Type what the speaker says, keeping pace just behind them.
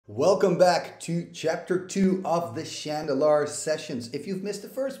Welcome back to Chapter 2 of the Shandalar sessions. If you've missed the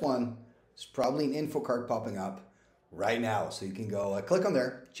first one, there's probably an info card popping up right now. So you can go click on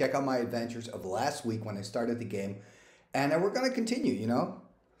there, check out my adventures of last week when I started the game. And we're going to continue, you know.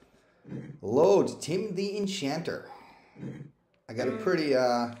 Load Tim the Enchanter. I got a pretty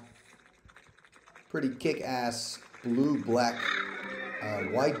kick-ass blue-black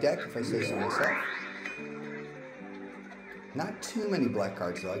white deck, if I say so myself. Not too many black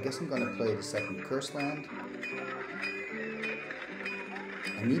cards though. I guess I'm going to play the second Curse Land.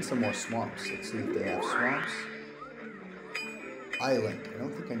 I need some more swamps. Let's see if they have swamps. Island. I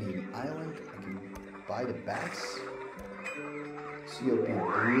don't think I need an island. I can buy the bats. COP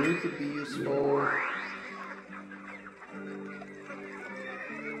blue could be useful.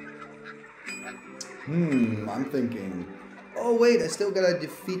 I'm thinking. Oh wait, I still gotta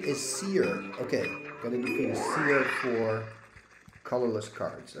defeat a Seer. Okay, gotta defeat a Seer for colorless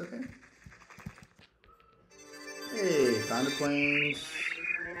cards. Okay. Hey, found the planes.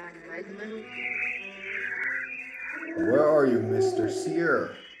 Where are you, Mr.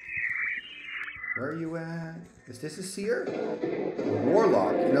 Seer? Where are you at? Is this a Seer? A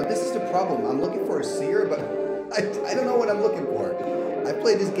Warlock. You know, this is the problem. I'm looking for a Seer, but I don't know what I'm looking for. I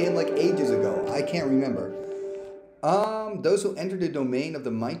played this game like ages ago. I can't remember. Those who enter the domain of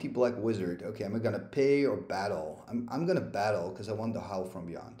the mighty black wizard. Okay, am I gonna pay or battle? I'm gonna battle because I want the Howl from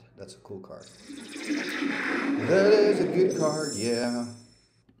Beyond. That's a cool card. That is a good card, yeah.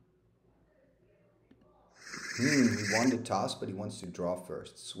 He won the toss, but he wants to draw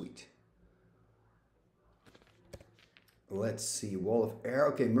first. Sweet. Let's see. Wall of Air.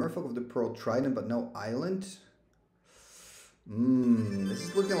 Okay, Merfolk of the Pearl Trident, but no island. This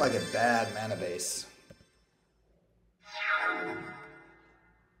is looking like a bad mana base.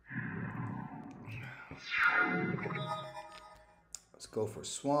 Let's go for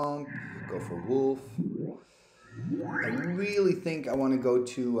Swamp, go for Wolf. I really think I want to go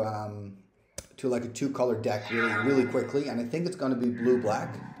to like a two-color deck really quickly, and I think it's going to be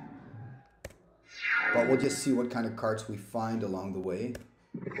blue-black. But we'll just see what kind of cards we find along the way.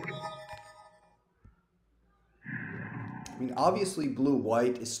 I mean, obviously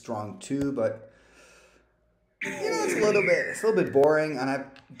blue-white is strong too, but you know, it's a little bit boring, and I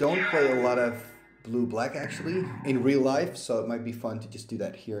don't play a lot of blue-black actually in real life, so it might be fun to just do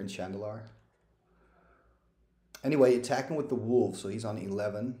that here in Shandalar. Anyway, attacking with the wolf, so he's on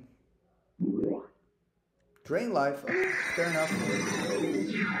 11. Drain life, oh, fair enough.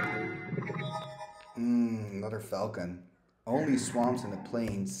 Another falcon. Only swamps and the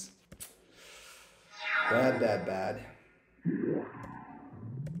plains. Bad.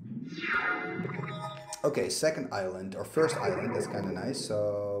 Okay, second island, or first island, that's kind of nice.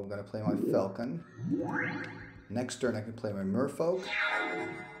 So I'm going to play my falcon. Next turn I can play my merfolk.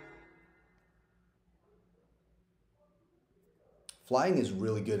 Flying is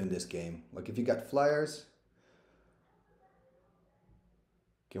really good in this game. Like if you got flyers,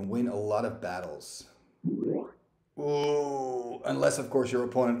 you can win a lot of battles. Ooh, unless of course your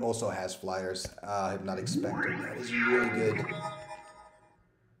opponent also has flyers. Hypnotic Spectre, that is really good.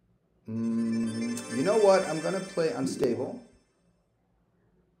 You know what? I'm gonna play Unstable.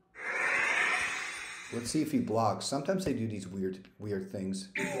 Let's see if he blocks. Sometimes they do these weird things.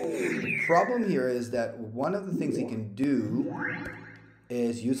 The problem here is that one of the things he can do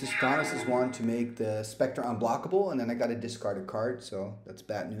is use his Thomas's wand to make the Spectre unblockable, and then I gotta discard a card, so that's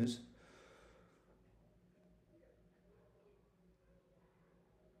bad news.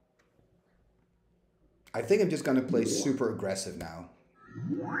 I think I'm just gonna play super aggressive now.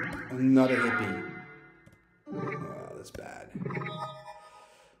 Another hippie. Oh, that's bad.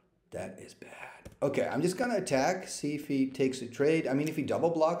 That is bad. Okay, I'm just gonna attack, see if he takes a trade. I mean, if he double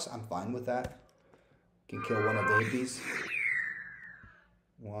blocks, I'm fine with that. Can kill one of the hippies.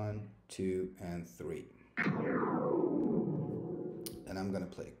 1, 2, and 3. And I'm gonna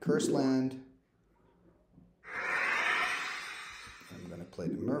play Curse Land. I'm gonna play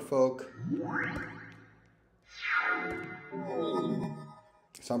the Merfolk.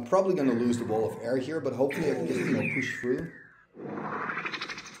 So I'm probably going to lose the Wall of Air here, but hopefully I can just, you know, push through.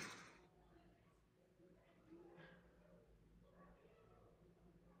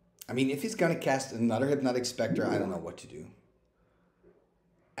 I mean, if he's going to cast another Hypnotic Spectre, I don't know what to do.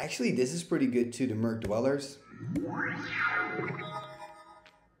 Actually, this is pretty good too, the Merc Dwellers.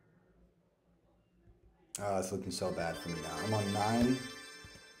 Oh, it's looking so bad for me now. I'm on 9.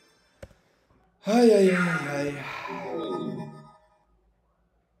 Ay.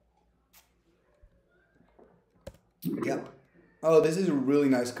 Yep. Oh, this is a really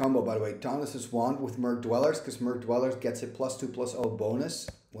nice combo, by the way. Thomas's Wand with Merc Dwellers, because Merc Dwellers gets a +2/+0 bonus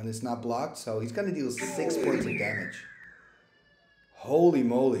when it's not blocked. So he's going to deal 6 points of damage. Holy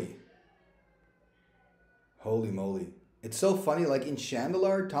moly. Holy moly. It's so funny, like in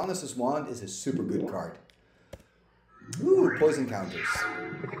Shandalar, Taunus's Wand is a super good card. Ooh, poison counters.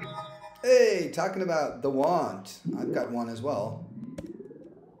 Hey, talking about the wand. I've got one as well.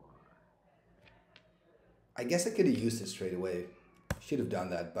 I guess I could have used it straight away. Should have done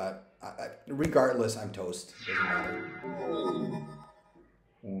that, but regardless, I'm toast. Doesn't matter.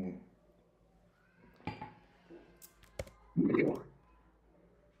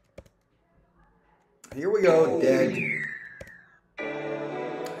 Here we go, dead.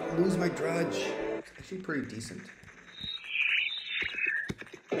 Lose my Drudge. It's actually pretty decent.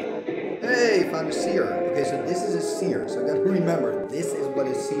 Hey, found a Seer. Okay, so this is a Seer. So I gotta remember, this is what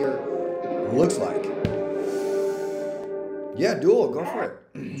a Seer looks like. Yeah, duel, go for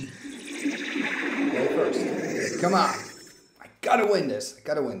it. Play first. Come on. I gotta win this. I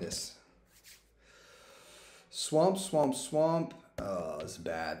gotta win this. Swamp, swamp, swamp. Oh, this is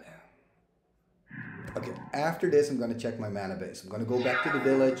bad. Okay, after this, I'm gonna check my mana base. I'm gonna go back to the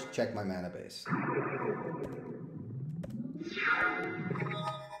village, check my mana base.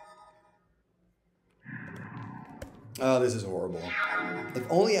 Oh, this is horrible. If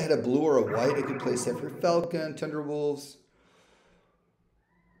only I had a blue or a white, I could play Seer Falcon, Thunderwolves.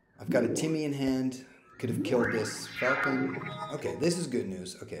 I've got a Timmy in hand. Could have killed this Falcon. Okay, this is good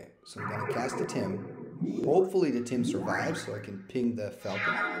news. Okay, so I'm going to cast a Tim. Hopefully the Tim survives so I can ping the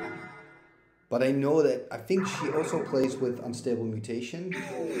Falcon. But I know that, I think she also plays with Unstable Mutation.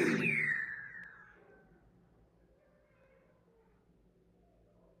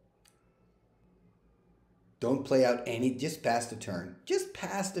 Don't play out any, just pass the turn. Just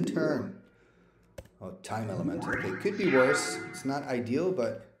pass the turn. Oh, Time Element. Okay, could be worse. It's not ideal,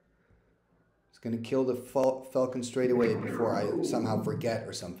 but it's going to kill the Falcon straight away before I somehow forget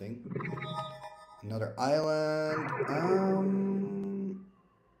or something. Another island.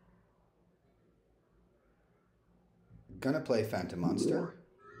 Gonna play Phantom Monster.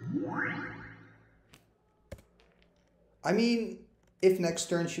 I mean, if next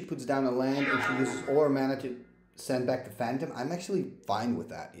turn she puts down a land and she uses all her mana to send back the Phantom, I'm actually fine with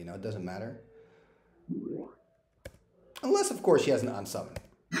that, you know, it doesn't matter. Unless, of course, she has an unsummon.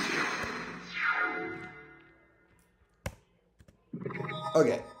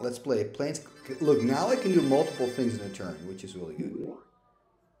 Okay, let's play Planes. Look, now I can do multiple things in a turn, which is really good.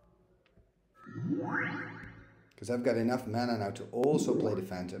 Because I've got enough mana now to also play the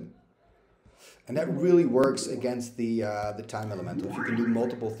Phantom. And that really works against the Time Elemental, if you can do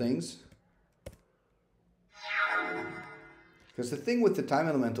multiple things. Because the thing with the Time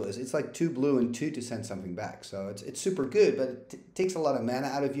Elemental is it's like 2 blue and 2 to send something back. So it's super good, but it takes a lot of mana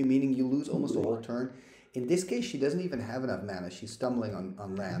out of you, meaning you lose almost a whole turn. In this case, she doesn't even have enough mana. She's stumbling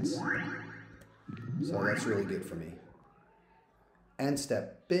on lands. So that's really good for me. End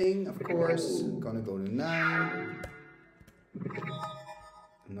step Bing, of course. Gonna go to 9.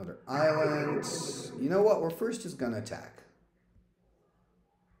 Another island. You know what? We're first just gonna attack.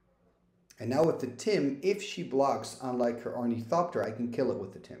 And now with the Tim, if she blocks, unlike her Ornithopter, I can kill it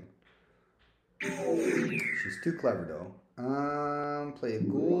with the Tim. She's too clever though. Play a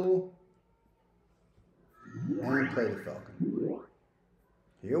Ghoul. And play the Falcon.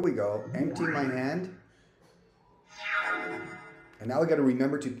 Here we go. Emptying my hand. And now I gotta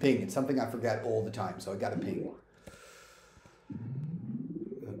remember to ping. It's something I forget all the time, so I gotta ping.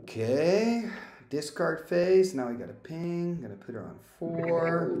 Okay. Discard phase. Now I gotta ping. Gonna put her on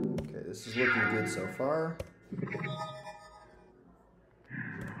 4. Okay, this is looking good so far.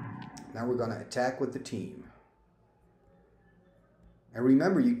 Now we're gonna attack with the team. And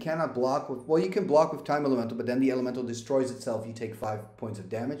remember, you cannot block with, well, you can block with Time Elemental, but then the Elemental destroys itself. You take 5 points of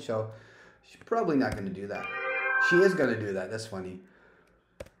damage, so she's probably not going to do that. She is going to do that. That's funny.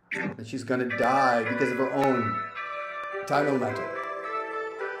 And she's going to die because of her own Time Elemental.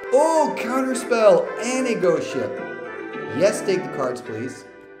 Oh, counterspell and a ghost ship. Yes, take the cards, please.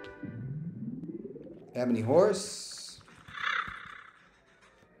 Ebony Horse.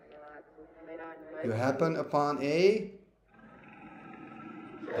 You happen upon a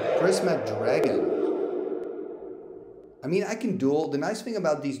Prismatic Dragon. I mean, I can duel. The nice thing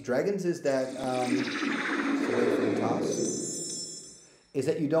about these dragons is that, sorry for the toss, is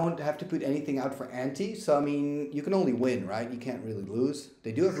that you don't have to put anything out for ante. So, I mean, you can only win, right? You can't really lose.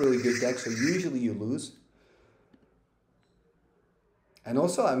 They do have really good decks, so usually you lose. And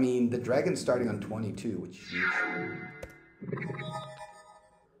also, I mean, the dragon's starting on 22, which is huge.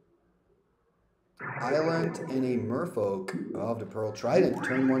 Island and a Merfolk of the Pearl Trident.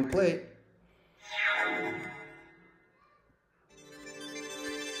 Turn 1 play.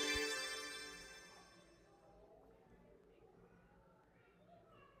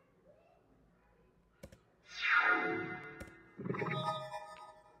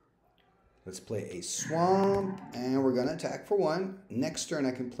 Let's play a swamp, and we're gonna attack for 1. Next turn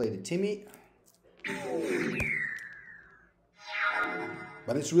I can play the Timmy.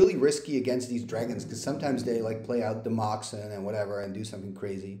 But it's really risky against these dragons because sometimes they like play out the Moxen and whatever and do something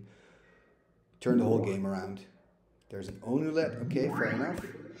crazy. Turn the whole game around. There's an Onulet. Okay, fair enough.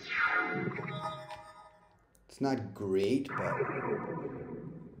 It's not great, but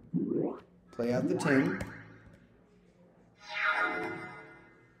play out the Tim.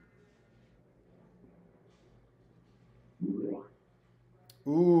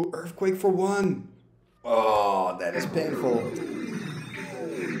 Ooh, Earthquake for 1. Oh, that is painful.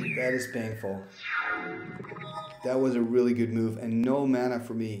 That is painful. That was a really good move, and no mana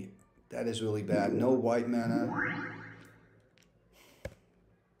for me. That is really bad. No white mana.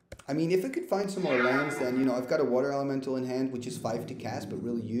 I mean, if I could find some more lands, then, you know, I've got a water elemental in hand, which is 5 to cast, but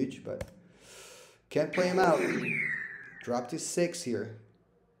really huge, but can't play him out. Drop to 6 here.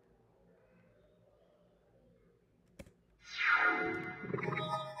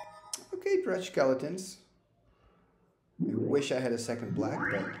 Okay, Dredge Skeletons. I wish I had a second black,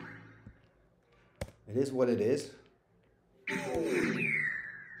 but it is what it is.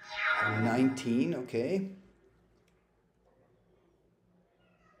 19, okay.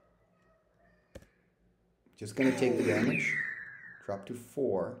 Just gonna take the damage. Drop to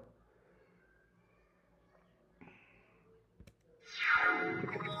 4.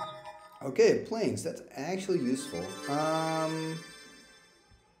 Okay, planes. That's actually useful.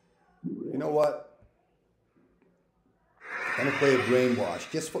 You know what? I'm gonna play a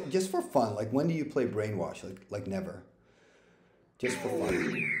Brainwash just for fun. Like, when do you play Brainwash? Like never. Just for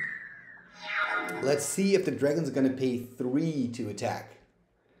fun. Let's see if the dragon's gonna pay 3 to attack.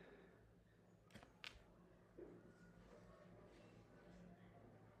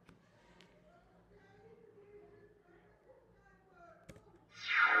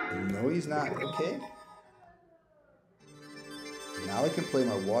 No, he's not. Okay. Now I can play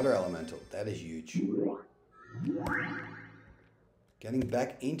my water elemental. That is huge. Getting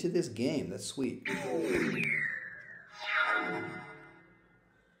back into this game. That's sweet. I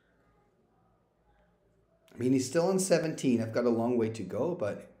mean, he's still on 17. I've got a long way to go,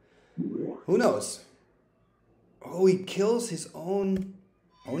 but who knows? Oh, he kills his own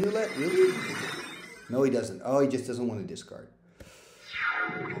Onulet? Really? No, he doesn't. Oh, he just doesn't want to discard.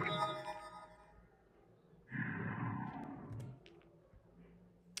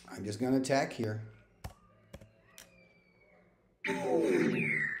 I'm just going to attack here.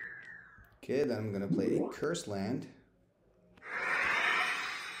 Okay, then I'm going to play a Curse Land.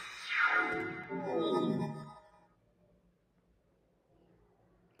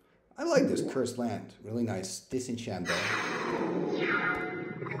 I like this Cursed Land. Really nice. Disenchantment.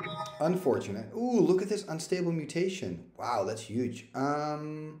 Unfortunate. Ooh, look at this Unstable Mutation. Wow, that's huge.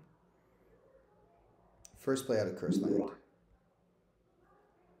 First play out of Cursed Land.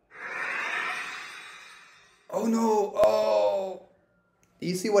 Oh no! Oh!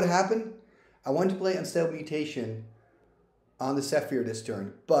 You see what happened? I wanted to play Unstable Mutation on the Sephir this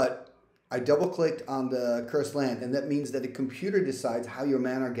turn, but I double-clicked on the Cursed Land, and that means that the computer decides how your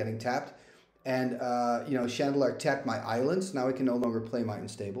mana are getting tapped. And, you know, Shandalar tapped my islands. Now I can no longer play my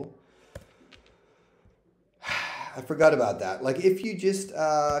Unstable. I forgot about that. Like, if you just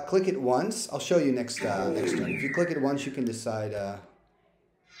click it once, I'll show you next turn. If you click it once, you can decide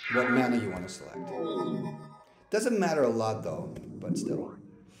what mana you want to select. Doesn't matter a lot, though, but still.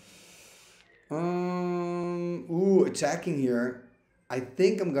 Ooh, attacking here. I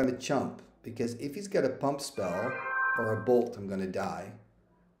think I'm going to chump, because if he's got a pump spell or a bolt, I'm going to die.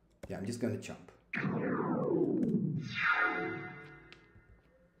 Yeah, I'm just going to chump.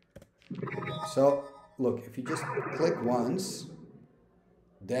 So, look, if you just click once,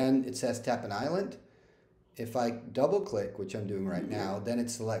 then it says tap an island. If I double click, which I'm doing right now, then it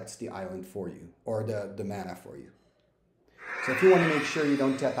selects the island for you, or the mana for you. So if you want to make sure you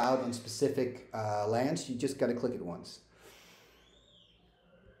don't tap out on specific lands, you just got to click it once.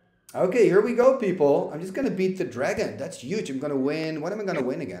 Okay, here we go, people. I'm just going to beat the dragon. That's huge. I'm going to win. What am I going to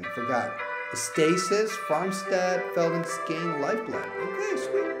win again? I forgot. Stasis, Farmstead, Felden Skein, Lifeblood. Okay,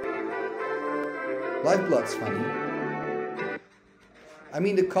 sweet. Lifeblood's funny. I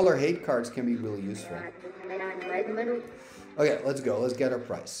mean, the color hate cards can be really useful. Okay, let's go. Let's get our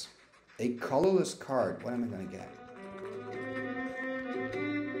price. A colorless card. What am I going to get?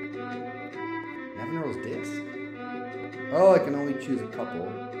 Nevinyrral's Disc? Oh, I can only choose a couple.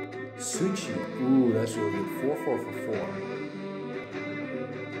 Suchi. Ooh, that's really good. 4/4 for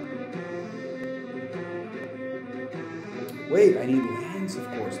 4. Wait, I need lands, of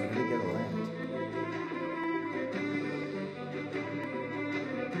course. I'm going to get a land.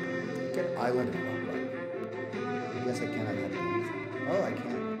 Get Island. I guess I cannot have these. Oh, I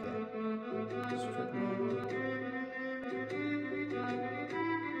can. Okay. Strip mine.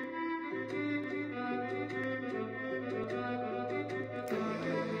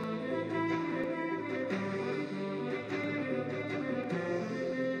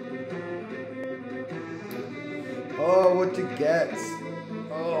 Oh, what to get?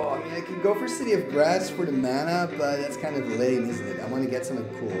 Oh, I mean, I could go for City of Grass for the mana, but that's kind of lame, isn't it? I want to get something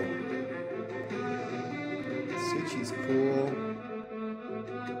cool. Suchi's cool.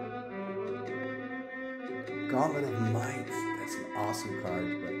 Gauntlet of Might. That's an awesome card,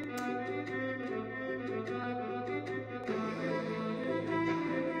 but...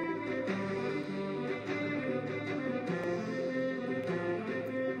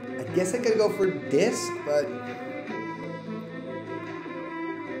 I guess I could go for Disc, but...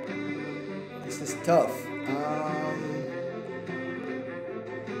 This is tough.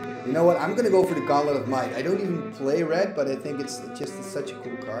 You know what? I'm gonna go for the Gauntlet of Might. I don't even play red, but I think it's just such a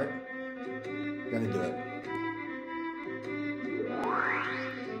cool card. I'm gonna do it.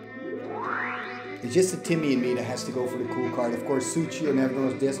 It's just a Timmy in me that has to go for the cool card. Of course, Suchi or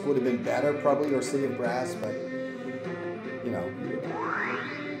Neverno's Disc would have been better, probably, or City of Brass, but you know.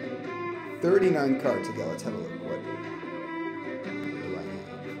 39 cards. Okay, let's have a look. What do I have?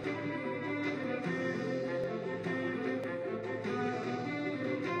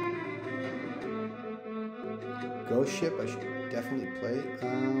 Ghost Ship, I should definitely play.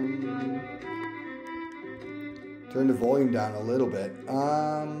 Turn the volume down a little bit.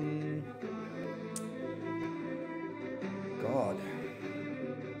 God.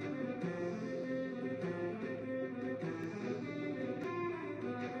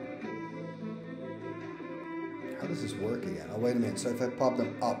 How does this work again? Oh, wait a minute. So if I pop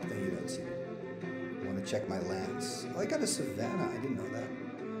them up, then you don't see it. I want to check my lands. Oh, I got a Savannah. I didn't know that.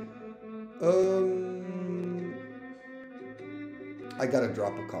 I gotta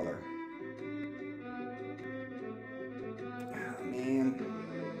drop a color. Oh, man.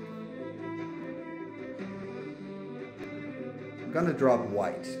 I'm gonna drop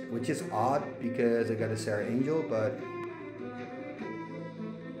white, which is odd because I got a Sarah Angel, but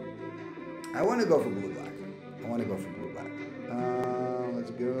I want to go for blue-black. I want to go for blue-black.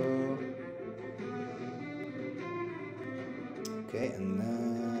 Let's go. Okay, and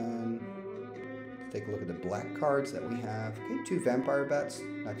then let's take a look at the black cards that we have. Okay, 2 Vampire Bats,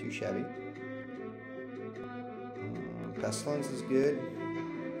 not too shabby. Pestilence is good.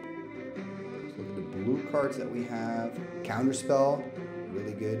 Let's look at the blue cards that we have. Counterspell,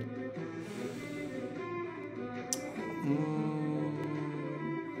 really good.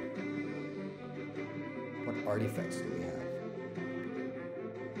 What artifacts do we have?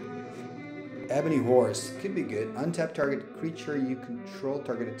 Ebony Horse, could be good. Untap target creature you control,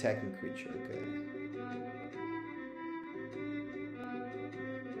 target attacking creature, okay.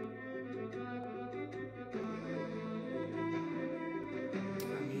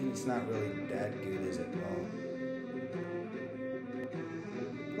 It's not really that good, is it? Well,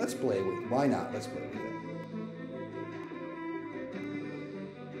 let's play with it. Why not? Let's play with it.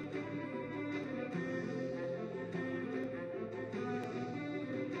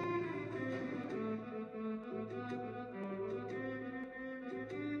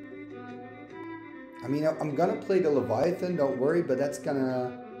 I mean, I'm gonna play the Leviathan, don't worry, but that's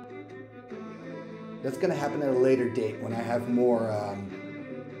gonna happen at a later date when I have more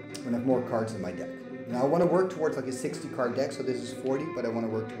cards in my deck. Now I want to work towards like a 60 card deck, so this is 40, but I want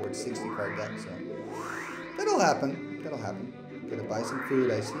to work towards 60 card deck, so that'll happen. That'll happen. Gotta buy some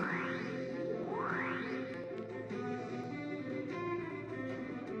food, I see.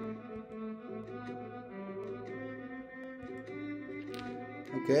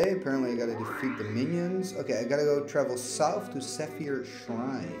 Okay, apparently I gotta defeat the minions. Okay, I gotta go travel south to Seer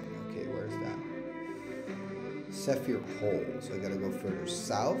Shrine. Okay, where's that? Seer Hole. So I gotta go further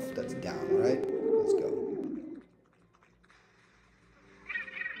south. That's down, right? Let's go.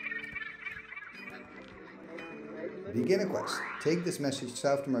 Begin a quest. Take this message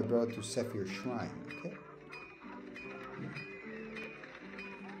south to my brother to Seer Shrine. Okay.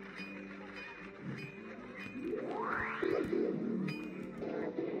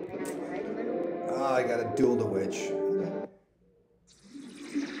 Oh, I gotta duel the witch. Okay.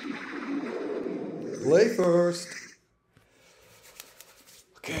 Play first.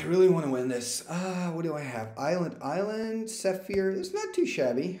 Okay, I really want to win this. What do I have? Island, Seer. It's not too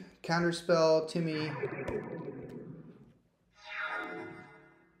shabby. Counterspell, Timmy.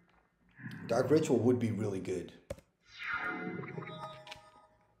 Dark Ritual would be really good.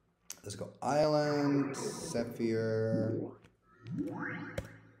 Let's go. Island, Seer.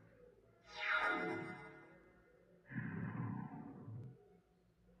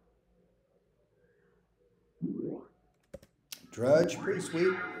 Drudge, pretty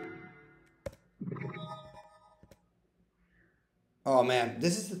sweet. Oh man,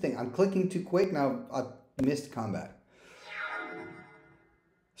 this is the thing. I'm clicking too quick now. I've missed combat.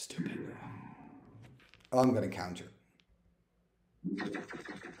 Stupid. Oh, I'm gonna counter.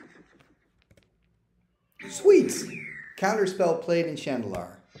 Sweet! Counterspell played in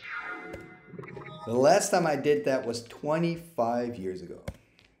Shandalar. The last time I did that was 25 years ago.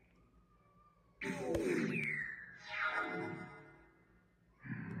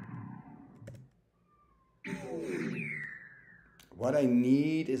 What I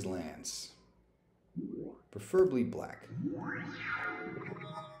need is lands. Preferably black.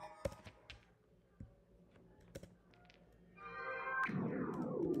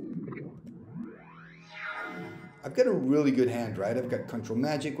 I've got a really good hand, right? I've got Control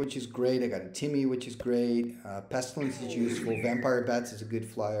Magic, which is great. I got a Timmy, which is great. Pestilence is useful. Vampire Bats is a good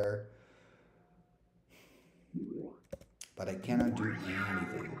flyer. But I cannot do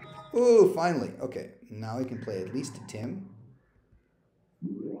anything. Oh, finally. Okay, now I can play at least a Tim.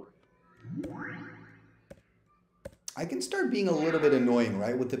 I can start being a little bit annoying,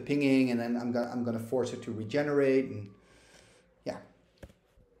 right? With the pinging, and then I'm gonna force it to regenerate, and yeah.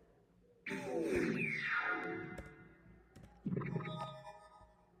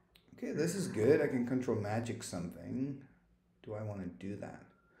 Okay, this is good. I can control magic something. Do I want to do that?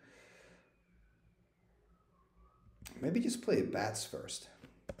 Maybe just play bats first.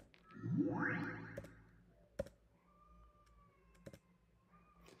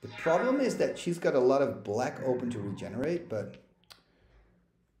 The problem is that she's got a lot of black open to regenerate, but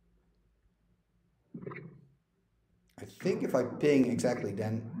I think if I ping exactly,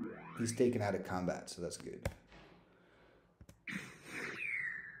 then he's taken out of combat, so that's good.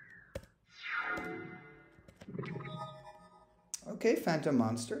 Okay, Phantom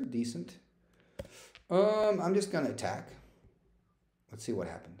Monster, decent. I'm just gonna attack. Let's see what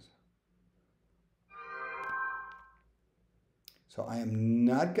happens. So I am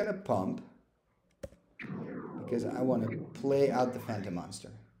not gonna pump because I want to play out the Phantom Monster.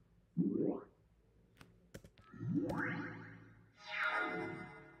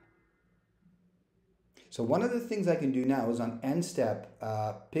 So one of the things I can do now is on end step,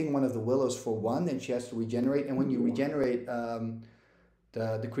 ping one of the Willows for 1, then she has to regenerate, and when you regenerate,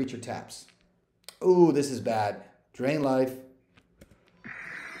 the creature taps. Ooh, this is bad. Drain life.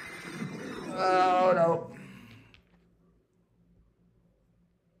 Oh no.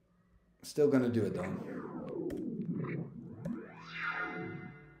 Still gonna do it though.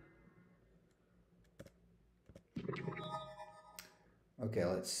 Okay,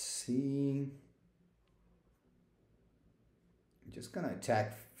 let's see. I'm just gonna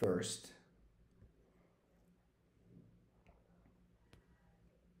attack first.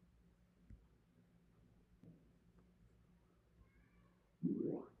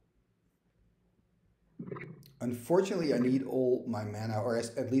 Unfortunately, I need all my mana, or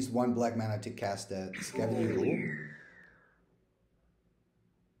at least 1 black mana to cast that Scavenging Ghoul.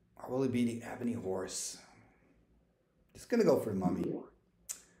 Or will it be the Ebony Horse? Just gonna go for the Mummy.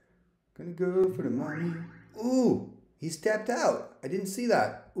 Gonna go for the Mummy. Ooh, he's tapped out. I didn't see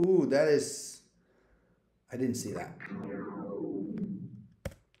that. Ooh, that is... I didn't see that.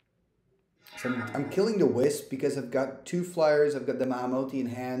 So I'm killing the Wisp because I've got 2 flyers, I've got the Mahamoti in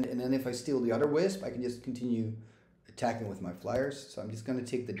hand, and then if I steal the other Wisp, I can just continue attacking with my flyers. So I'm just going to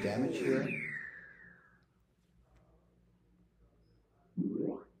take the damage here.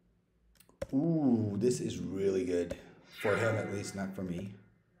 Ooh, this is really good. For him at least, not for me.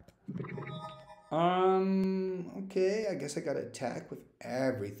 Okay, I guess I got to attack with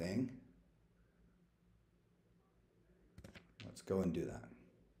everything. Let's go and do that.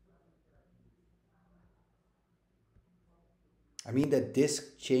 I mean that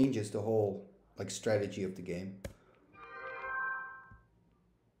disc changes the whole strategy of the game.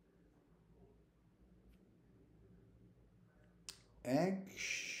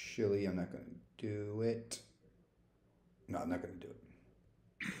 Actually, I'm not going to do it. No, I'm not going to do it.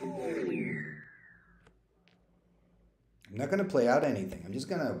 I'm not going to play out anything. I'm just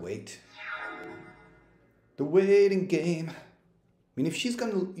going to wait. The waiting game. I mean, if she's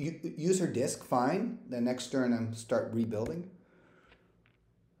going to use her disc, fine. Then next turn, I'm start rebuilding.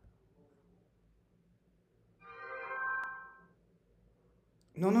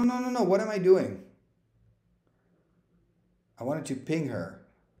 No. What am I doing? I wanted to ping her.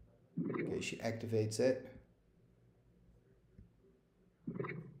 Okay, she activates it.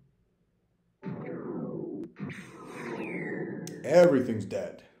 Everything's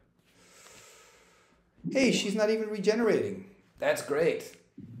dead. Hey, she's not even regenerating. That's great.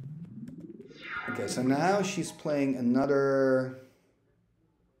 Okay, so now she's playing another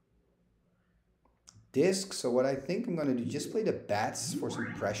disc. So what I think I'm going to do, just play the bats for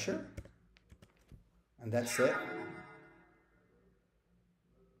some pressure. And that's it.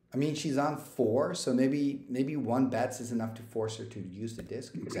 I mean, she's on 4, so maybe 1 bats is enough to force her to use the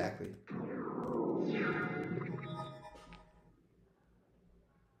disc. Exactly.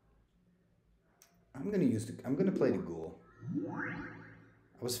 I'm gonna play the ghoul.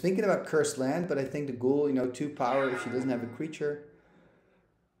 I was thinking about cursed land, but I think the ghoul, you know, 2 power if she doesn't have a creature.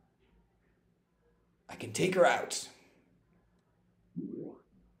 I can take her out.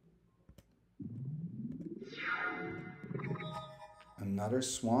 Another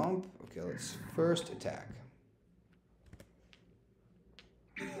swamp. Okay, let's first attack.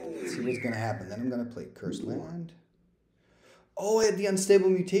 Let's see what's gonna happen. Then I'm gonna play cursed land. Oh, I had the unstable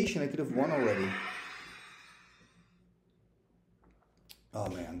mutation. I could have won already. Oh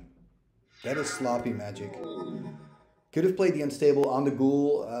man, that is sloppy magic. Could have played the unstable on the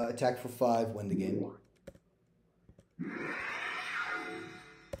ghoul, attack for 5, win the game.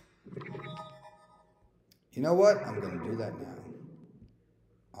 You know what? I'm gonna do that now.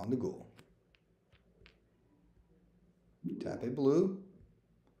 On the ghoul. Tap a blue.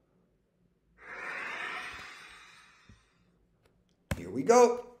 Here we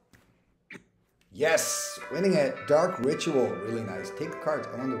go. Yes, winning it. Dark Ritual, really nice. Take the cards.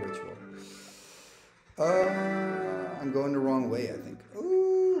 I want the ritual. I'm going the wrong way, I think.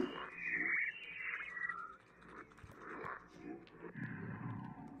 Ooh.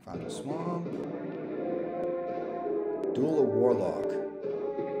 Found a swamp. Duel a warlock.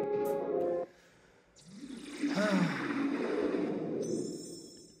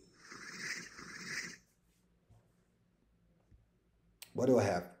 What do I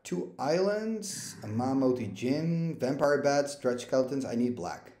have? 2 islands, a Mamoti Djinn, vampire bats, stretch skeletons. I need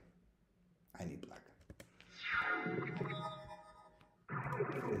black. I need black.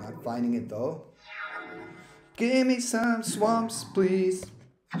 I'm not finding it though. Give me some swamps, please.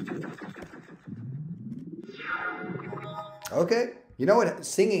 Okay. You know what?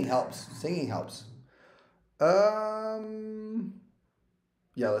 Singing helps. Singing helps.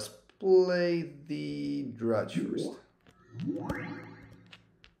 Yeah, let's play the Drudge first.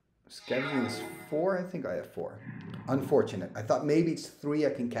 Scavenging is 4. I think I have 4. Unfortunate. I thought maybe it's 3. I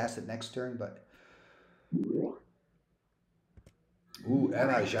can cast it next turn, but... Ooh,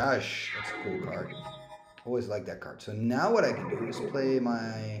 Arzakon. That's a cool card. Always like that card. So now what I can do is play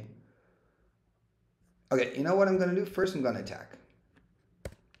my... Okay, you know what I'm going to do? First I'm going to attack.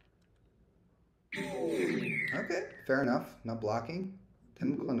 Okay, fair enough. Not blocking.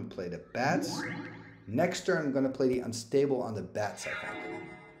 Then I'm going to play the bats. Next turn I'm going to play the unstable on the bats, I think.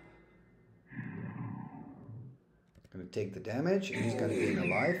 Going to take the damage, and he's going to gain a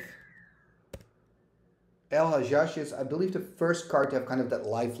life. Arzakon is, I believe, the first card to have kind of that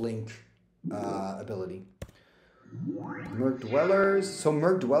lifelink ability. Merc Dwellers. So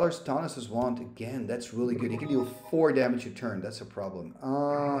Merc Dwellers, Taunus' Wand again. That's really good. He can deal 4 damage a turn. That's a problem.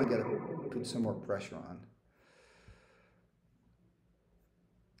 I gotta put some more pressure on.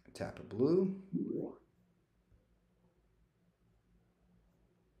 Tap a blue.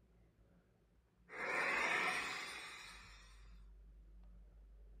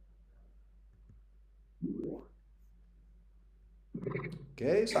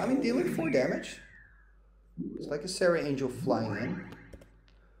 Okay, so I'm dealing 4 damage. It's like a Sarah Angel flying in.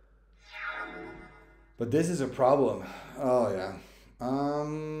 But this is a problem. Oh, yeah.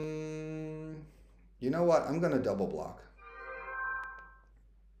 You know what? I'm going to double block.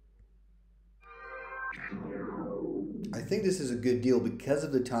 I think this is a good deal because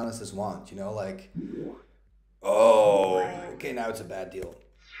of the Taunus' Wand. You know, like... Oh, okay, now it's a bad deal.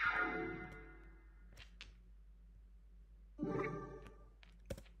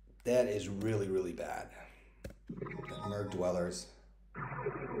 That is really, really bad. That Merc Dwellers.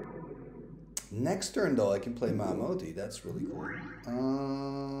 Next turn, though, I can play Mamoti. That's really cool.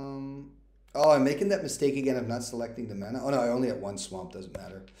 Oh, I'm making that mistake again of not selecting the mana. Oh, no, I only have 1 swamp. Doesn't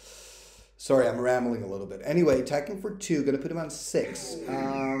matter. Sorry, I'm rambling a little bit. Anyway, attacking for 2. Going to put him on 6. You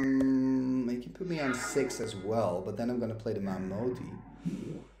can put me on 6 as well, but then I'm going to play the Mamoti.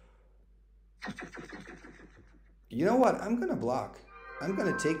 You know what? I'm going to block. I'm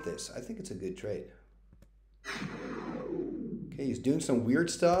going to take this. I think it's a good trade. Okay, he's doing some weird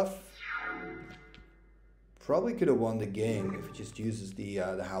stuff. Probably could have won the game if he just uses the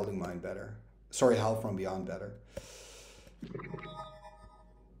Howling Mine better. Sorry, Howl from Beyond better.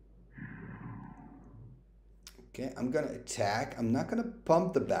 Okay, I'm going to attack. I'm not going to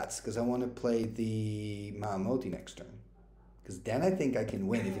pump the bats because I want to play the Mamoti next turn. Because then I think I can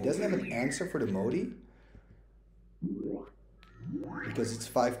win. If he doesn't have an answer for the Modi, because it's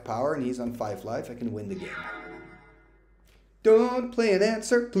 5 power and he's on 5 life, I can win the game. Don't play an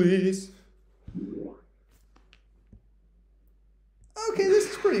answer, please. Okay,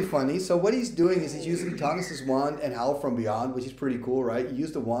 this is pretty funny. So what he's doing is he's using Thomas's wand and Howl from Beyond, which is pretty cool, right? You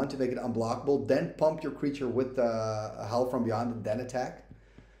use the wand to make it unblockable, then pump your creature with a Howl from Beyond and then attack.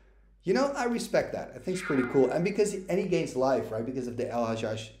 You know, I respect that. I think it's pretty cool. And because he gains life, right? Because of the El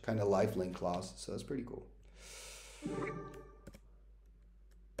Hajjaj kind of lifelink clause. So it's pretty cool.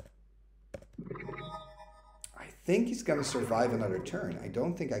 I think he's going to survive another turn. I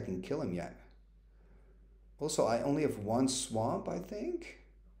don't think I can kill him yet. Also, I only have 1 swamp, I think.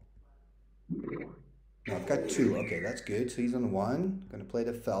 No, I've got 2. Okay, that's good. So he's on 1. Going to play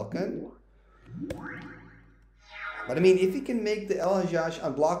the Falcon. But I mean, if he can make the El Hajjaj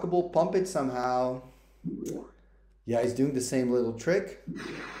unblockable, pump it somehow. Yeah, he's doing the same little trick.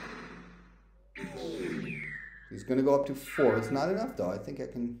 He's going to go up to 4. It's not enough, though. I think I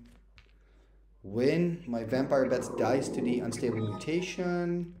can win. My Vampire Bats dies to the Unstable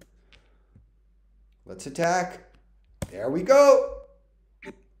Mutation. Let's attack. There we go.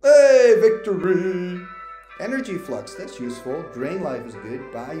 Hey, victory. Energy Flux, that's useful. Drain Life is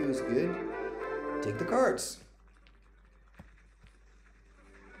good. Bayou is good. Take the cards.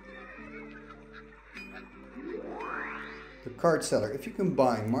 The card seller. If you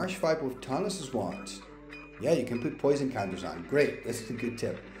combine Marsh Viper with Thomas's Wand, yeah, you can put poison counters on. Great, this is a good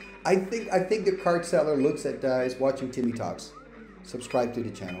tip. I think the card seller looks at is watching Timmy Talks. Subscribe to the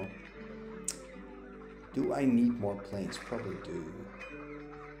channel. Do I need more planes? Probably do.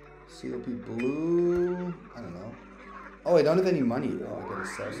 COP blue. I don't know. Oh, I don't have any money. Oh, I gotta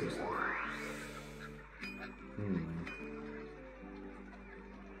sell some stuff.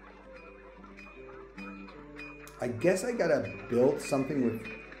 I guess I gotta build something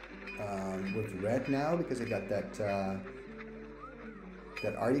with red now because I got that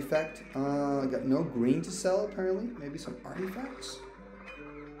that artifact. I got no green to sell apparently. Maybe some artifacts.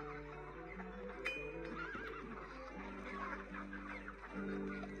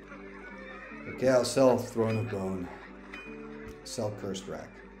 Okay, I'll sell Throne of Bone. Sell Cursed Rack.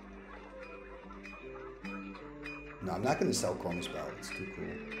 No, I'm not going to sell Cormus Ballad. It's too cool.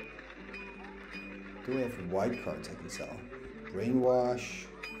 Do I have white cards I can sell? Brainwash.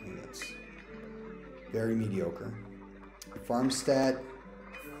 I think that's very mediocre. Farmstead.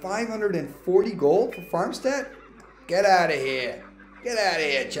 540 gold for Farmstead? Get out of here. Get out of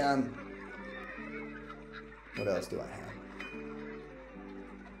here, chum. What else do I have?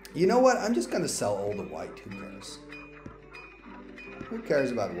 You know what? I'm just going to sell all the white. Who cares? Who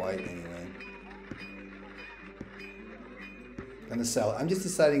cares about white anyway? Gonna sell. I'm just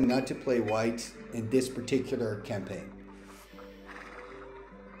deciding not to play white in this particular campaign.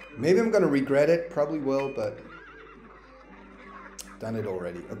 Maybe I'm gonna regret it. Probably will, but done it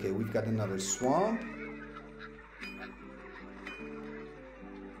already. Okay, we've got another swamp.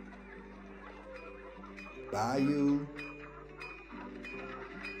 Bayou.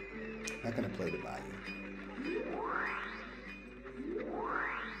 Not gonna play the Bayou.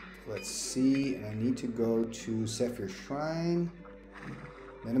 Let's see, and I need to go to Zephyr Shrine.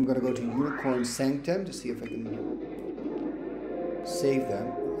 Then I'm gonna go to Unicorn Sanctum to see if I can save them.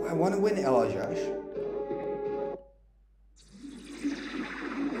 Ooh, I want to win El Hajjaj.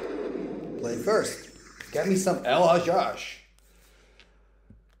 Play first. Get me some El Hajjaj.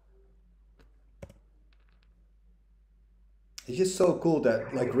 It's just so cool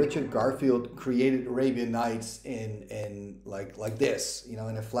that like Richard Garfield created Arabian Nights in like this, you know,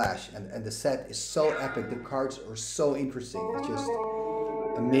 in a flash, and the set is so epic. The cards are so interesting. It's just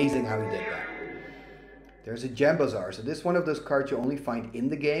amazing how he did that. There's a Jambazar. So this is one of those cards you only find in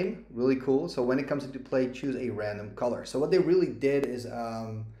the game. Really cool. So when it comes into play, choose a random color. So what they really did is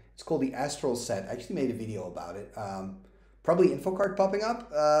it's called the Astral set. I actually made a video about it. Probably info card popping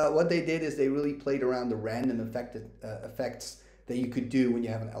up. What they did is they really played around the random effects that you could do when you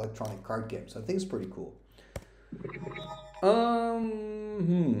have an electronic card game. So I think it's pretty cool.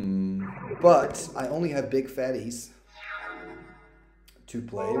 But I only have big fatties to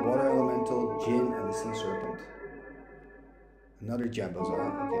play. Water Elemental, Jin, and the Sea Serpent. Another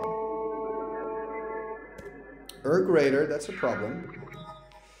Jambazar. Okay. Urg Raider, that's a problem.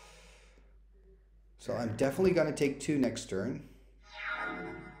 So I'm definitely going to take 2 next turn.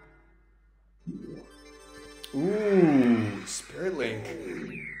 Ooh, Spirit Link.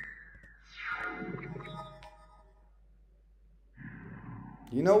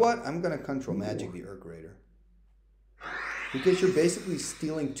 You know what? I'm going to Control Magic the Urg Raider. Because you're basically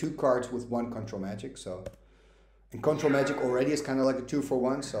stealing 2 cards with 1 Control Magic, so...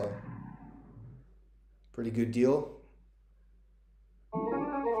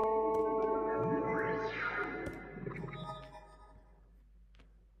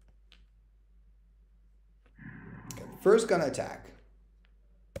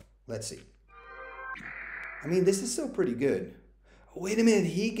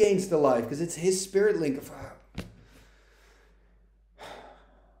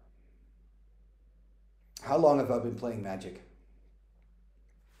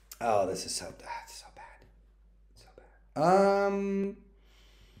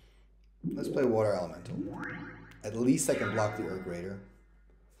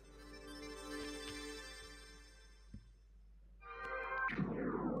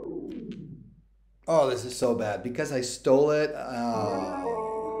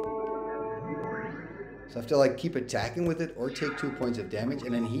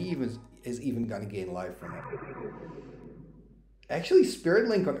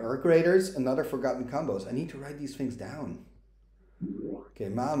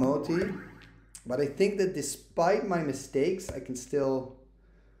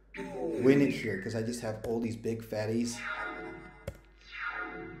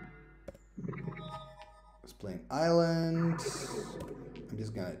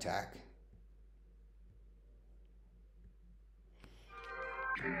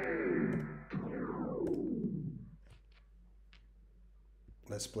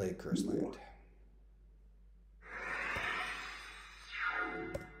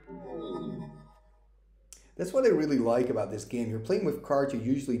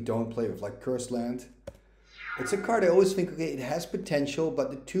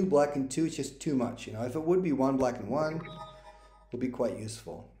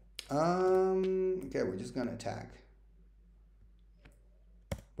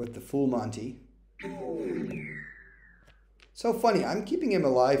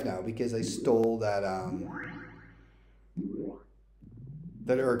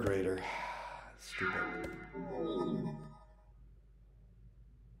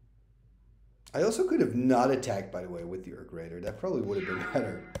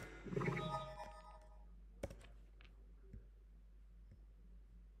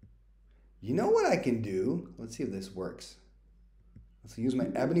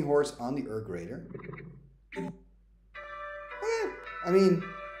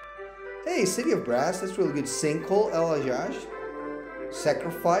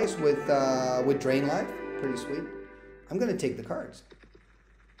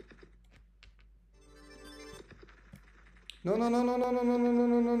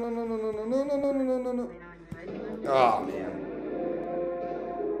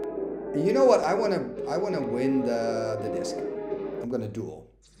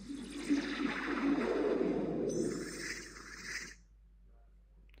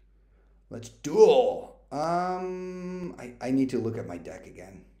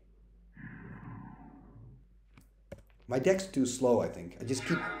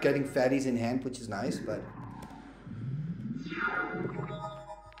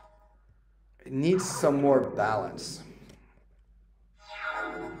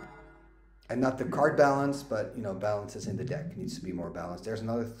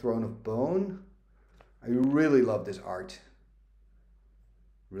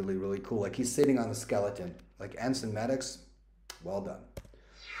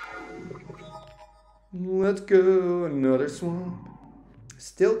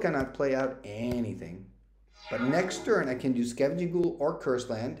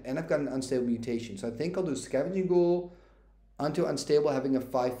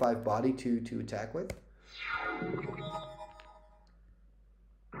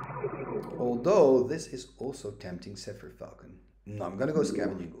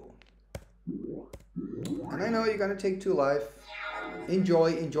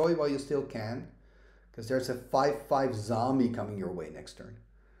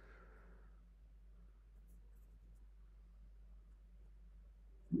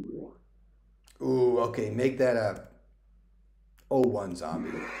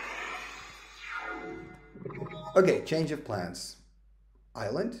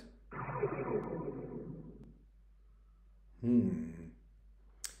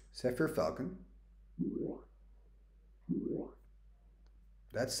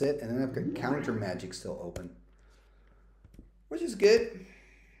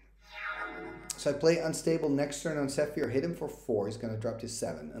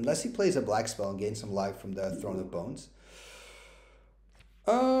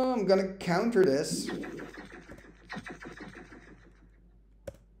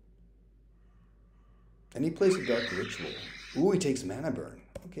 And he plays a Dark Ritual. Ooh, he takes Mana Burn.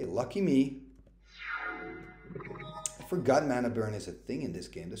 Okay, lucky me. I forgot Mana Burn is a thing in this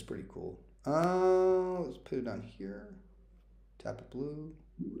game. That's pretty cool. Let's put it on here. Tap a blue.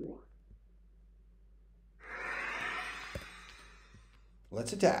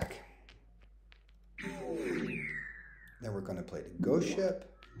 Let's attack. Then we're going to play the Ghost Ship.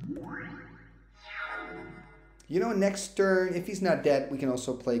 You know, next turn, if he's not dead, we can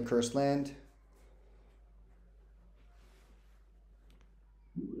also play Cursed Land.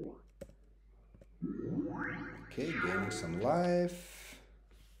 Okay, gaining some life.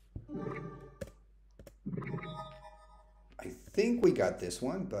 I think we got this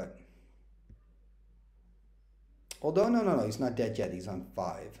one, but... Although, no, he's not dead yet. He's on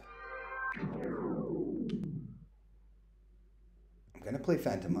 5. I'm going to play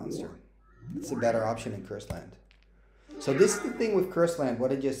Phantom Monster. It's a better option than Cursed Land. So this is the thing with Cursed Land,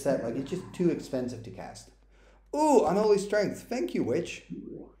 what I just said. Like, it's just too expensive to cast. Ooh, Unholy Strength. Thank you, Witch.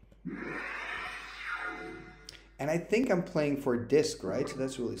 And I think I'm playing for Disc, right? So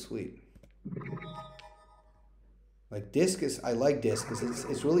that's really sweet. Like Disc is, I like Disc because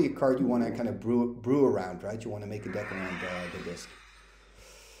it's really a card you want to kind of brew around, right? You want to make a deck around the Disc.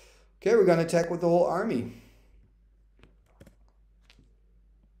 Okay, we're going to attack with the whole army.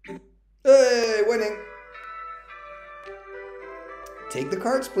 Hey, winning. Take the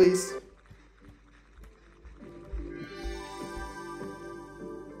cards, please.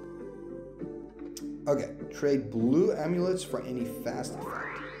 Okay, trade blue amulets for any fast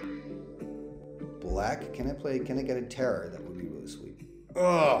effect. Black, can I get a terror? That would be really sweet.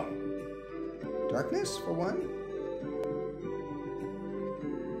 Oh, darkness for 1.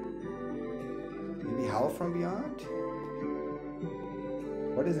 Maybe Howl from Beyond.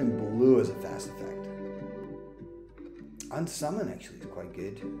 What is in blue as a fast effect? Unsummon actually is quite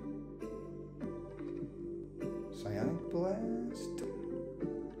good. Psionic Blast.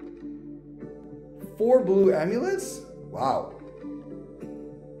 4 blue amulets? Wow.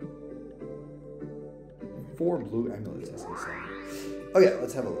 4 blue amulets, that's insane. Okay,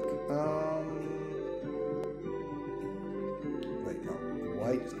 let's have a look. Wait, no.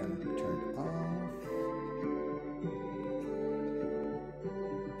 White is going to be turned off.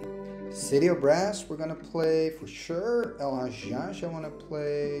 City of Brass, we're going to play for sure. El Hajjaj, I want to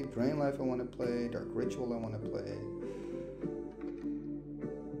play. Drain Life, I want to play. Dark Ritual, I want to play.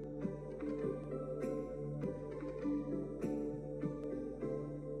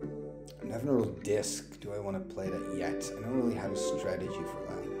 Never Disc. Do I want to play that yet? I don't really have a strategy for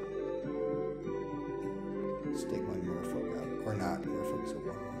that. Let's take my Merfolk out. Or not. Merfolk is a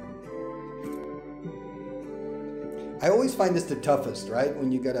 1/1. I always find this the toughest, right?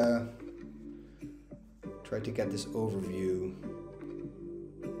 When you gotta try to get this overview.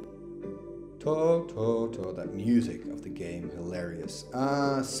 That music of the game. Hilarious.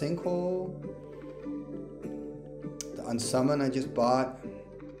 Sinkhole. The Unsummon I just bought.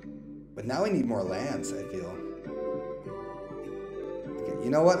 But now I need more lands, I feel. Okay, you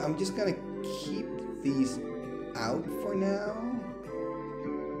know what? I'm just going to keep these out for now.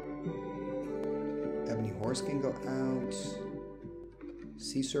 Ebony Horse can go out.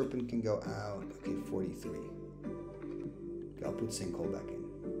 Sea Serpent can go out. Okay, 43. Okay, I'll put Sinkhole back in.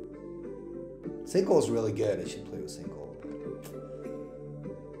 Sinkhole is really good. I should play with Sinkhole.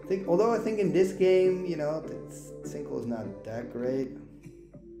 Although I think in this game, you know, Sinkhole is not that great.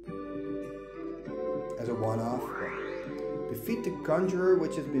 As a one-off. Defeat the Conjurer,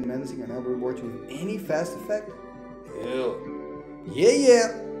 which has been menacing and ever rewards with any fast effect. Ew.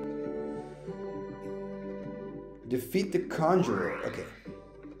 Yeah. Defeat the Conjurer. Okay.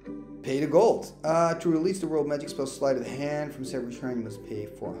 Pay the gold. To release the world magic spell Sleight of Hand from Sever's Shrine, you must pay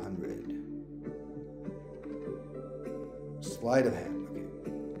 400. Sleight of Hand. Okay.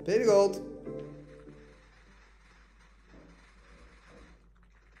 Pay the gold.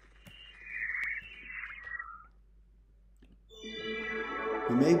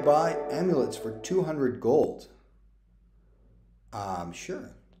 You may buy amulets for 200 gold.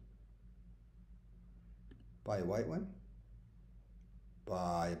 Sure. Buy a white one.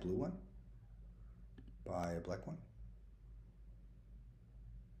 Buy a blue one. Buy a black one.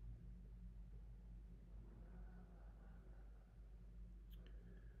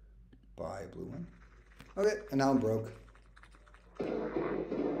 Buy a blue one. Okay, and now I'm broke.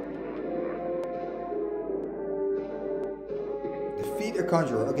 Defeat a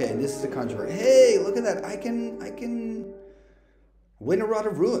Conjurer. Okay, and this is a Conjurer. Hey, look at that. I can win a Rod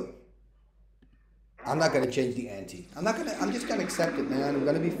of Ruin. I'm not gonna change the ante. I'm just gonna accept it, man. I'm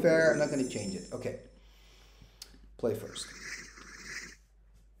gonna be fair. I'm not gonna change it. Okay. Play first.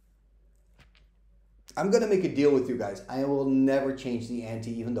 I'm going to make a deal with you guys. I will never change the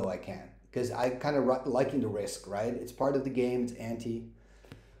ante, even though I can. Because I kind of liking the risk, right? It's part of the game. It's ante.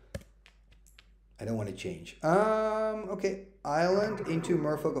 I don't want to change. Okay. Island into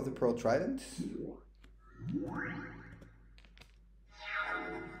Merfolk of the Pearl Trident.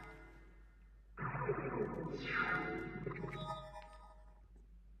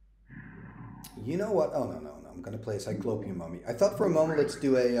 You know what? Oh, no. I'm going to play Cyclopean Mummy. I thought for a moment let's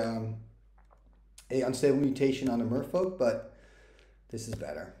do a unstable mutation on a Merfolk, but this is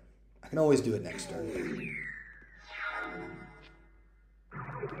better. I can always do it next turn.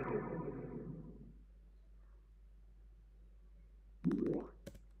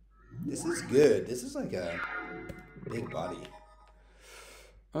 This is good. This is like a big body.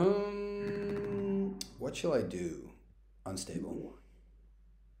 What shall I do? Unstable.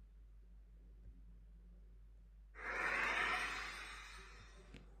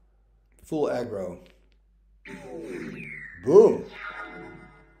 Full aggro. Boom.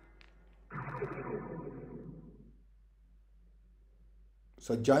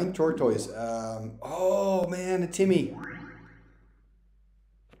 So giant tortoise. Oh man, a Timmy.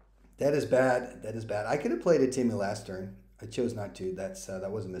 That is bad. That is bad. I could have played a Timmy last turn. I chose not to.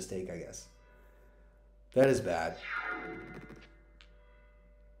 That was a mistake, I guess. That is bad.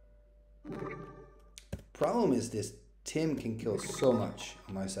 Problem is this Tim can kill so much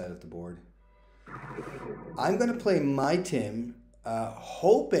on my side of the board. I'm going to play my Tim,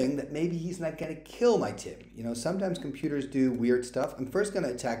 hoping that maybe he's not going to kill my Tim. You know, sometimes computers do weird stuff. I'm first going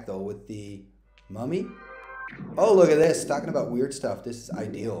to attack, though, with the Mummy. Oh, look at this. Talking about weird stuff. This is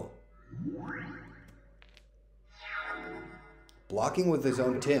ideal. Blocking with his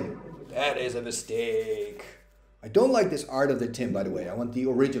own Tim. That is a mistake. I don't like this art of the Tim, by the way. I want the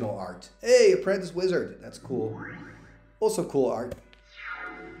original art. Hey, Apprentice Wizard. That's cool. Also cool art.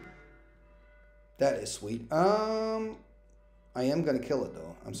 That is sweet. I am going to kill it,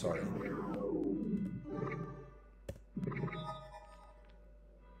 though. I'm sorry.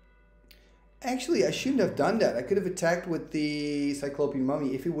 Actually, I shouldn't have done that. I could have attacked with the Cyclopean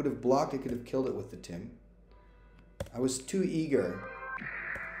Mummy. If he would have blocked, I could have killed it with the Tim. I was too eager.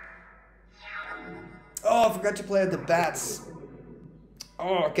 Oh, I forgot to play at the bats.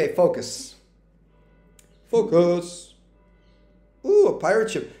 Oh, okay, focus. Focus. Ooh, a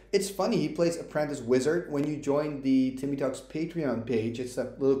pirate ship. It's funny, he plays Apprentice Wizard. When you join the Timmy Talks Patreon page, it's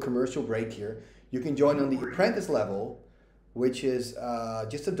a little commercial break here. You can join on the Apprentice level, which is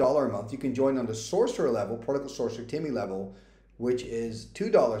just $1 a month. You can join on the Sorcerer level, Protocol Sorcerer Timmy level, which is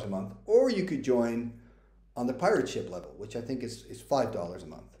 $2 a month. Or you could join on the pirate ship level, which I think is $5 a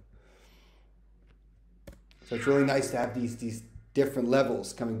month. So it's really nice to have these different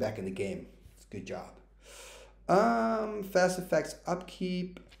levels coming back in the game. It's a good job. Fast effects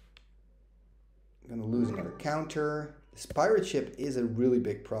upkeep. I'm gonna lose another counter. This pirate ship is a really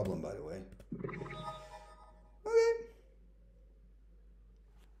big problem, by the way. Okay.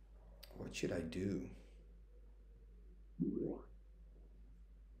 What should I do?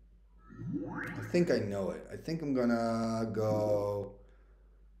 I think I know it. I think I'm gonna go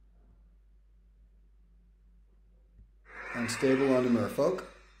unstable on the Merfolk.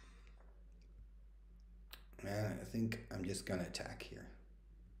 And I think I'm just gonna attack here.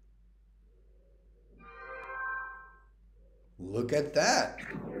 Look at that.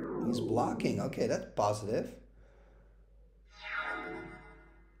 He's blocking. Okay, that's positive.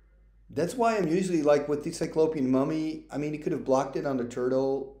 That's why I'm usually like with the Cyclopean Mummy. I mean, he could have blocked it on the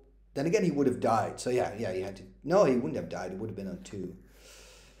turtle. Then again, he would have died. So yeah, he had to. No, he wouldn't have died. It would have been on 2.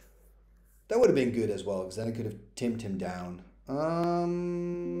 That would have been good as well, because then I could have timmed him down.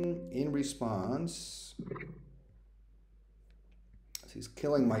 In response, so he's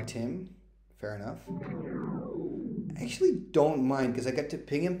killing my Tim. Fair enough. I actually don't mind, because I get to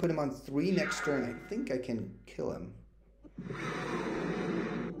ping him, put him on 3 next turn. I think I can kill him.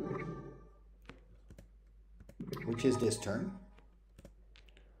 Which is this turn.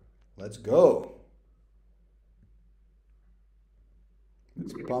 Let's go.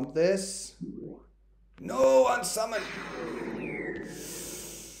 Let's pump this. No, unsummon.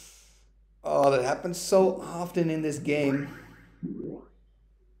 Oh, that happens so often in this game.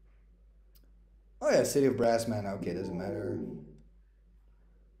 Oh yeah, City of Brass Mana. Okay, doesn't matter.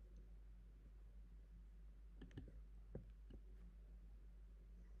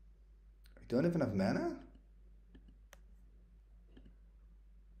 I don't have enough mana?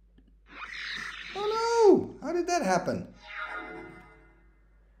 Oh no! How did that happen?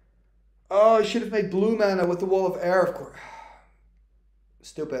 Oh, I should have made blue mana with the Wall of Air, of course.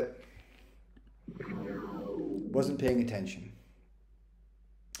 Stupid. Wasn't paying attention.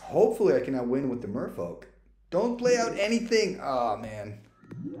 Hopefully I can now win with the merfolk. Don't play out anything. Oh, man.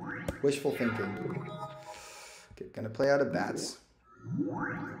 Wishful thinking. Okay, gonna play out a bats.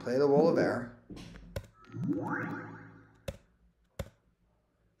 Play the wall of air.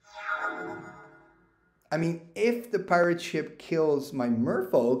 I mean, if the pirate ship kills my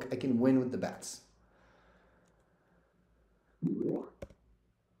merfolk, I can win with the bats.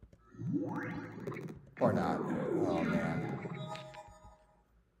 Or not. Oh, man.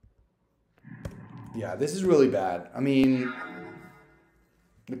 Yeah, this is really bad. I mean,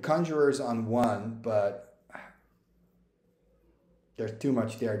 the Conjurer's on 1, but there's too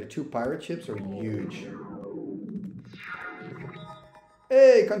much there. The 2 pirate ships are huge.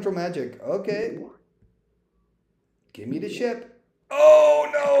 Hey, control magic. Okay. Give me the ship. Oh,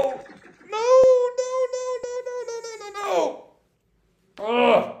 no. No.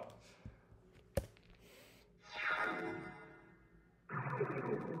 Ugh.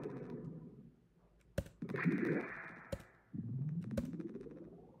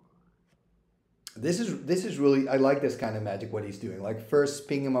 This is really, I like this kind of magic, what he's doing. Like first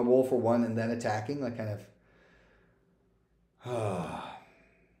pinging my wall for 1 and then attacking, like kind of,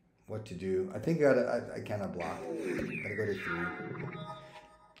 what to do. I think I cannot block. Gotta go to 3.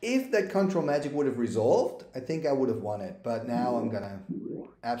 If that control magic would have resolved, I think I would have won it. But now I'm gonna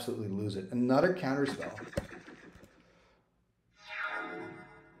absolutely lose it. Another counter spell.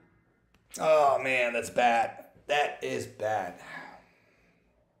 Oh man, that's bad. That is bad.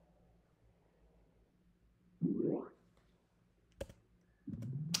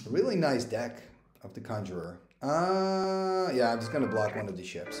 Really nice deck of the Conjurer. Yeah, I'm just gonna block one of the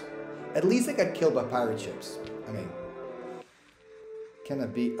ships. At least I got killed by pirate ships. I mean,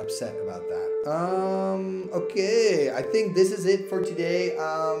 cannot be upset about that. Okay, I think this is it for today.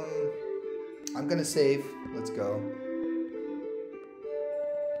 I'm gonna save. Let's go.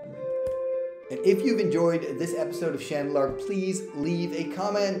 And if you've enjoyed this episode of Shandalar, please leave a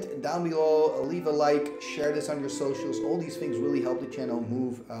comment down below, leave a like, share this on your socials. All these things really help the channel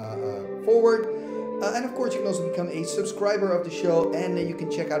move forward. And of course, you can also become a subscriber of the show, and then you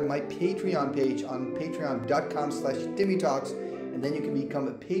can check out my Patreon page on patreon.com/TimmyTalks, and then you can become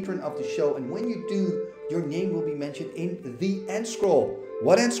a patron of the show. And when you do, your name will be mentioned in the end scroll.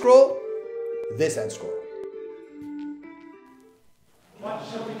 What end scroll? This end scroll. What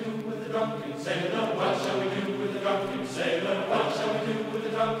shall we do with the drunken sailor? What shall we do with the drunken sailor? What shall we do with the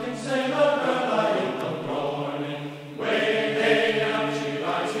drunken sailor? Early in the morning, way hey and up she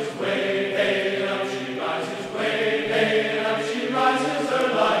rises, way hey and up she rises, way hey and up she rises.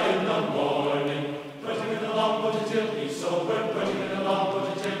 Early in the morning, put him in the longboat until he's sober. Put him in the longboat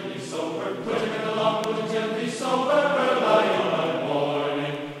until he's sober. Put him in the longboat until he's sober. Early in the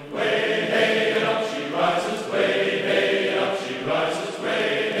morning, way hey and up she rises, way hey and up she rises.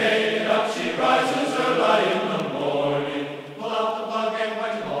 She rises early in the morning. Pull out the plug and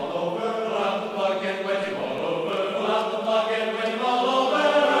wet him all over. Pull out the plug and wet him all over. Pull out the plug and wet him all over.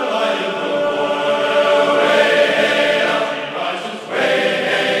 Early in the morning. Way hey up she rises. Way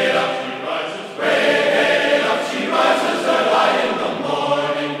hey up she rises. Way hey up she rises early in the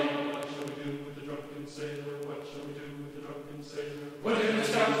morning. What shall we do with the drunken sailor? What shall we do with the drunken sailor? Put him in the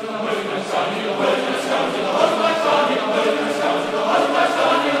scout to the hood of my son. Put him in the scout to the hood of my son. Put him in the scout to the hood of my son.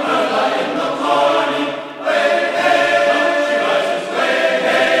 Early in the morning, way hey up, she rises, way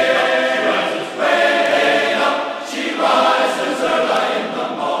hey up, she rises, way hey up, she rises early in the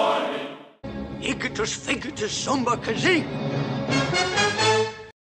morning. Igitus figitus somba kazee.